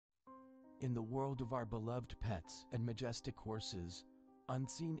In the world of our beloved pets and majestic horses,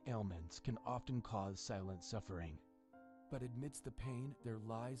 unseen ailments can often cause silent suffering. But amidst the pain, there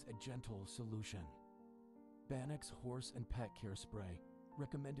lies a gentle solution. Banixx Horse and Pet Care Spray,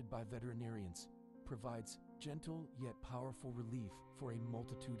 recommended by veterinarians, provides gentle yet powerful relief for a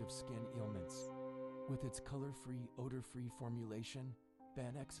multitude of skin ailments. With its color-free, odor-free formulation,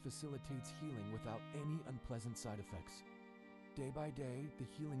 Banixx facilitates healing without any unpleasant side effects. Day by day, the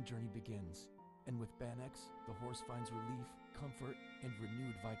healing journey begins, and with Banixx, the horse finds relief, comfort, and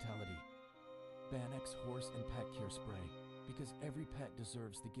renewed vitality. Banixx Horse and Pet Care Spray, because every pet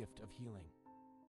deserves the gift of healing.